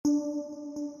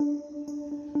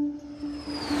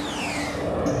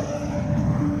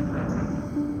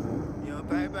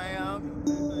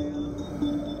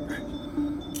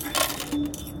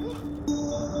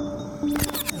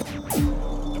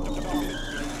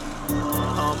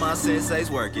All my senseis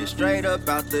working straight up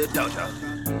out the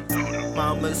dojo.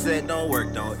 Mama said don't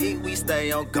work, don't eat, we stay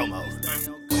on go mode.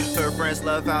 Her friends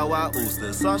love how I ooze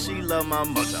the sauce, she love my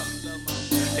mojo.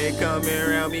 They coming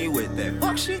around me with that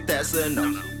fuck shit, that's a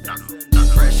no.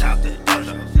 Fresh out the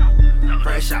dojo.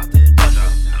 Fresh out the dojo.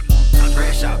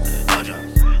 Fresh out the dojo.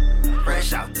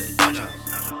 Fresh out the dojo.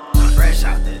 Fresh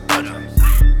out the dojo.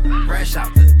 Fresh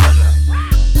out the dojo.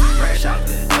 Fresh out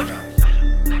the dojo.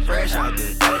 Fresh out the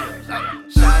dojo.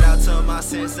 Shout out to my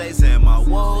senseis and my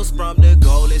woes from the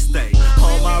Golden State.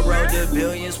 On my road to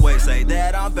billions, wait, say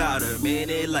that I'm about a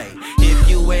minute late. If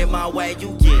you in my way,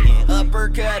 you getting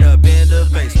uppercut up in the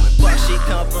face. When fuck she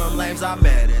come from lames, I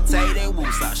meditate and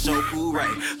woos, I show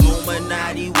parade.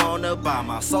 Illuminati wanna buy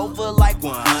my sofa like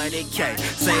 100K.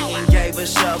 Satan gave a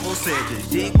shovel, said to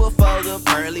dig before the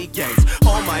pearly gates.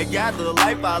 Oh my god, the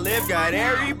life I live got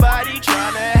everybody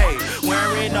tryna hate.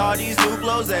 Wearing all these new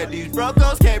clothes that these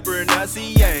brocos can't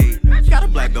pronunciate. Got a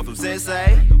black girl from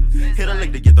Sensei, hit a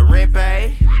lick to get the rent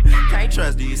paid. Can't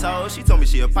trust these hoes, she told me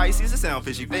she a Pisces, it sound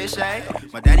fishy fishy.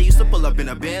 My daddy used to pull up in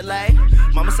a Bentley,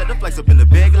 mama said to flex up in the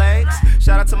big legs.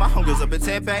 Shout out to my homegirls up in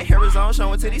Tempe, Arizona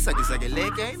showing titties, second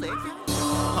licking.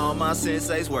 All my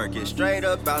senseis working straight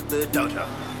up out the dojo.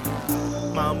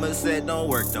 Mama said don't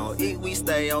work, don't eat, we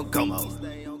stay on go mode.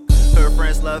 Her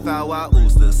friends love how I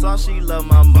ooze the sauce, she love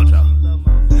my mojo.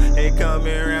 They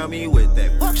coming around me with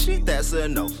that fuck shit, that's a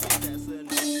no.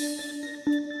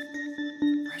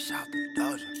 Fresh out the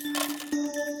dojo.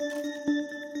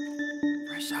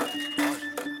 Fresh out the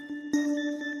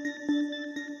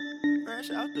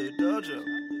dojo.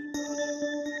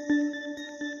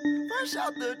 Fresh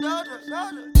out the dojo.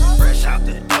 Fresh out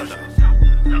the dojo.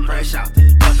 Fresh out the dojo. Fresh out the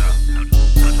dojo.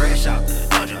 Fresh out the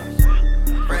dojo.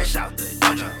 Fresh out the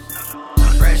dojo.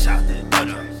 Fresh out the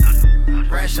dojo.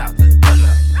 Fresh out the dojo.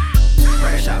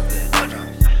 Fresh out the dojo.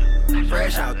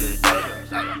 Fresh out the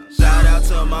dojo. Shout out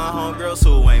to my homegirls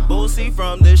who ain't boozy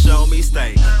from the show me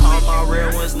state. All my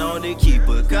real ones known to keep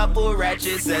a couple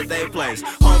ratchets at they place.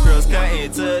 Homegirls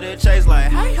cutting to the chase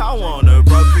like, hey, I wanna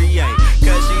procreate.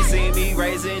 Cause she see me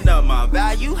raising up my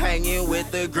value, hanging with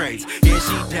the greats. Yeah,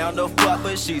 she down to fuck,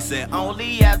 but she said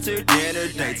only after dinner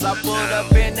dates. I pulled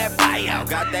up in that buyout,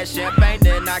 got that champagne,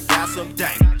 then I got some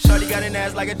dank. Shorty got an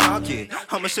ass like a donkey.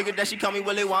 I'm a sugar that she call me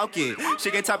Willy Wonka. She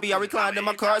get toppy, I reclined in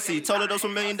my car seat. Told her those were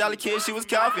 $1 million kids, she was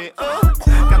coughing.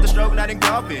 Got the stroke, not in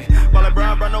golfing. While I'm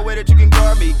brown, no way that you can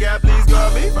guard me. God, please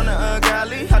guard me from the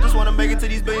ungodly. I just wanna make it to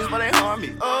these billions, but they harm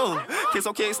me. Kiss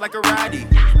on kicks like a righty.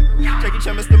 Take your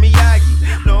chemist to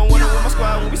Miyagi. No one with my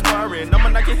squad when we sparring. I'ma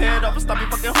knock your head off and stop your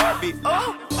fucking heartbeat.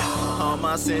 All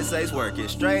my senseis working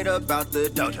straight up out the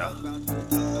dojo.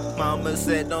 Mama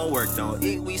said don't work, don't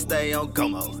eat, we stay on go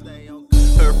mode.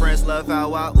 Her friends love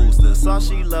how I ooze the sauce,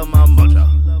 she love my mojo.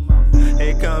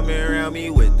 They coming around me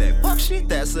with that fuck shit,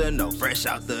 that's a no. Fresh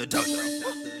out the dojo.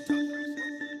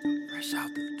 Fresh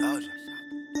out the dojo.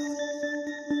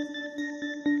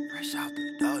 Fresh out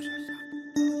the dojo.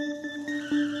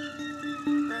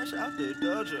 Fresh out the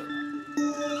dojo.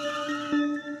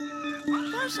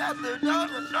 Fresh out the dojo.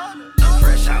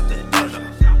 Fresh out the dojo.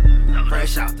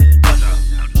 Fresh out the dojo.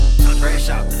 Fresh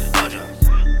out the dojo.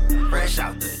 Fresh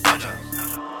out the dojo.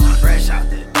 Fresh out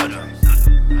the dojo.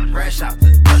 Fresh out the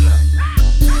dojo.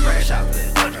 Fresh out the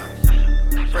dojo.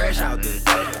 Fresh out the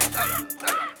dojo.